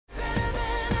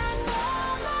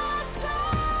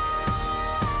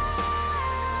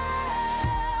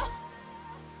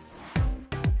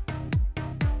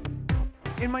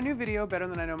In my new video, Better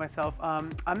Than I Know Myself, I'm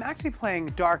actually playing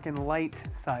dark and light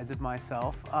sides of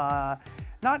myself.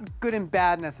 Not good and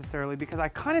bad necessarily, because I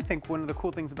kind of think one of the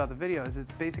cool things about the video is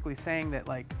it's basically saying that,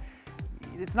 like,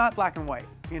 it's not black and white,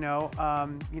 you know?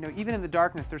 Even in the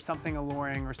darkness, there's something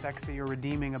alluring or sexy or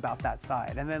redeeming about that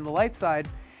side. And then the light side,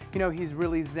 you know, he's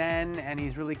really zen and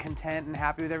he's really content and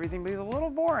happy with everything, but he's a little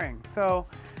boring. So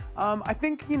I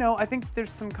think there's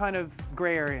some kind of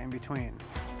gray area in between.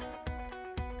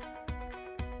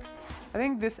 I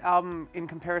think this album, in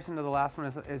comparison to the last one,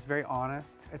 is very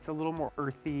honest. It's a little more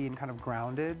earthy and kind of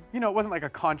grounded. You know, it wasn't like a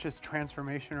conscious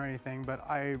transformation or anything, but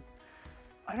I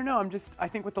don't know, I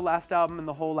think with the last album and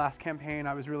the whole last campaign,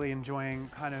 I was really enjoying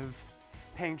kind of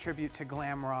paying tribute to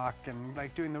glam rock and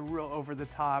like doing the real over the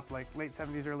top, like late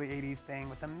 70s, early 80s thing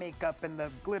with the makeup and the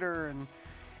glitter.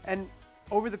 And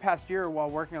over the past year while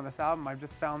working on this album, I've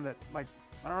just found that, like,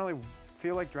 I don't really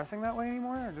feel like dressing that way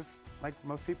anymore. I just, like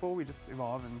most people, we just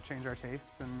evolve and change our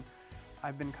tastes, and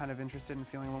I've been kind of interested in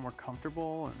feeling a little more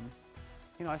comfortable, and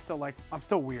you know, I'm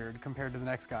still weird compared to the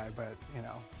next guy, but you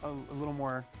know, a little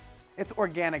more, it's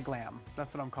organic glam.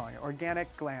 That's what I'm calling it,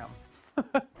 organic glam.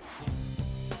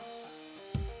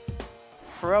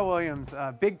 Pharrell Williams,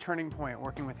 a big turning point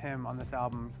working with him on this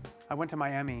album. I went to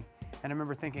Miami and I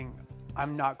remember thinking,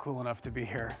 I'm not cool enough to be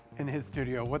here in his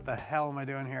studio. What the hell am I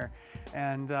doing here?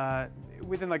 And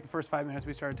within like the first 5 minutes,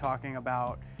 we started talking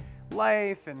about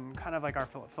life and kind of like our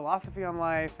philosophy on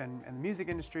life and the music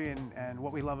industry and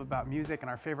what we love about music and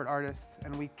our favorite artists.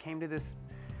 And we came to this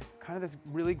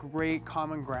really great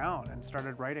common ground and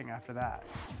started writing after that.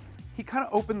 He kind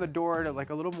of opened the door to like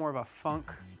a little more of a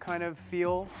funk kind of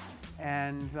feel,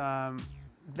 and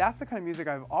that's the kind of music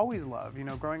I've always loved. You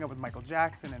know, growing up with Michael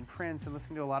Jackson and Prince and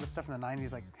listening to a lot of stuff in the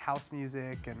 90s, like house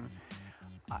music, and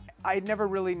I never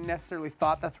really necessarily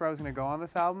thought that's where I was going to go on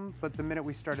this album, but the minute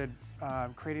we started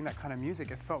creating that kind of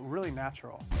music, it felt really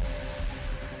natural.